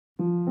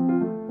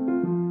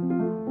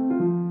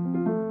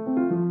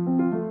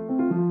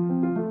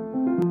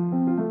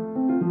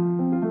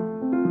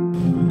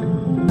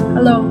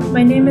Hello,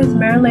 my name is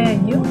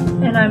Marillea Yu,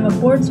 and I'm a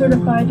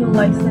board-certified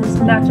licensed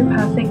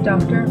naturopathic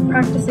doctor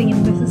practicing in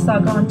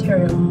Mississauga,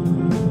 Ontario.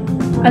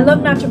 I love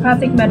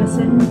naturopathic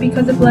medicine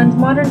because it blends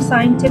modern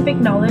scientific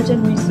knowledge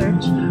and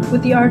research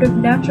with the art of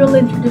natural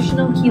and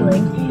traditional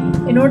healing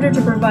in order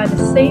to provide a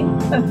safe,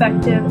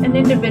 effective, and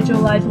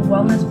individualized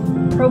wellness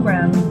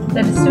program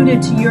that is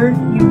suited to your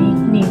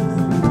unique needs.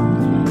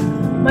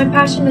 My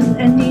passion as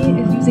an ND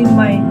is using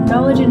my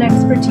knowledge and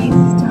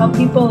expertise to help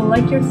people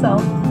like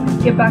yourself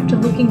get back to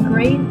looking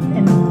great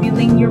and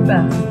feeling your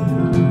best.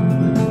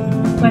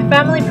 My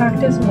family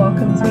practice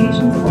welcomes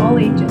patients of all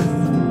ages.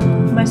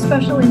 My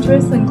special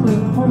interests include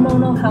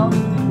hormonal health,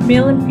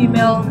 male and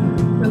female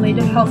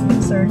related health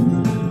concerns,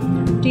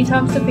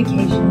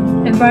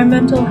 detoxification,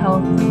 environmental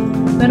health,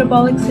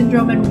 metabolic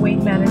syndrome and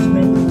weight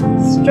management,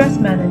 stress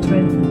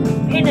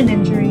management, pain and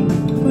injury,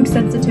 food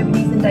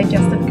sensitivities and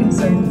digestive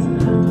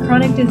concerns,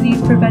 chronic disease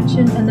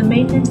prevention, and the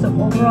maintenance of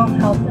overall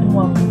health and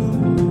wellness.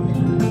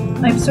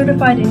 I'm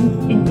certified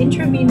in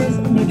intravenous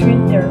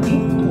nutrient therapy,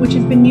 which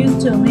has been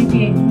used to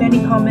alleviate many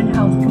common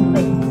health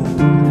complaints.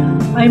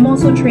 I am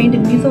also trained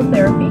in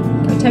mesotherapy,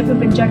 a type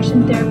of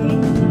injection therapy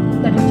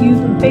that is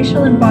used in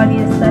facial and body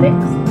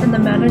aesthetics and the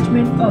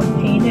management of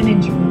pain and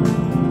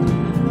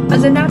injury.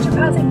 As a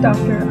naturopathic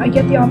doctor, I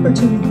get the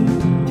opportunity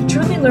to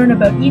truly learn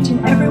about each and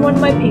every one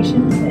of my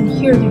patients and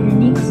hear their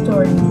unique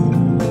stories.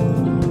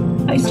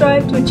 I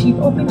strive to achieve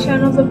open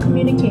channels of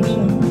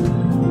communication,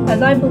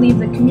 as I believe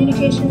that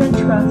communication and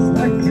trust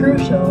are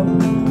crucial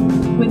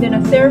within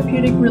a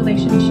therapeutic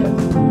relationship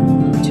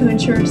to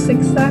ensure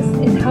success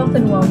in health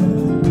and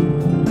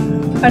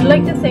wellness. I'd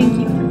like to thank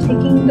you for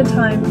taking the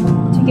time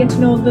to get to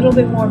know a little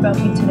bit more about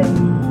me today.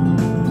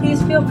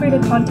 Please feel free to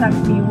contact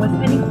me with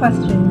any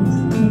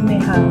questions you may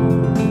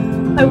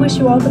have. I wish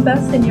you all the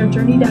best in your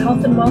journey to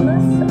health and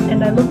wellness,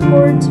 and I look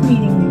forward to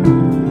meeting you.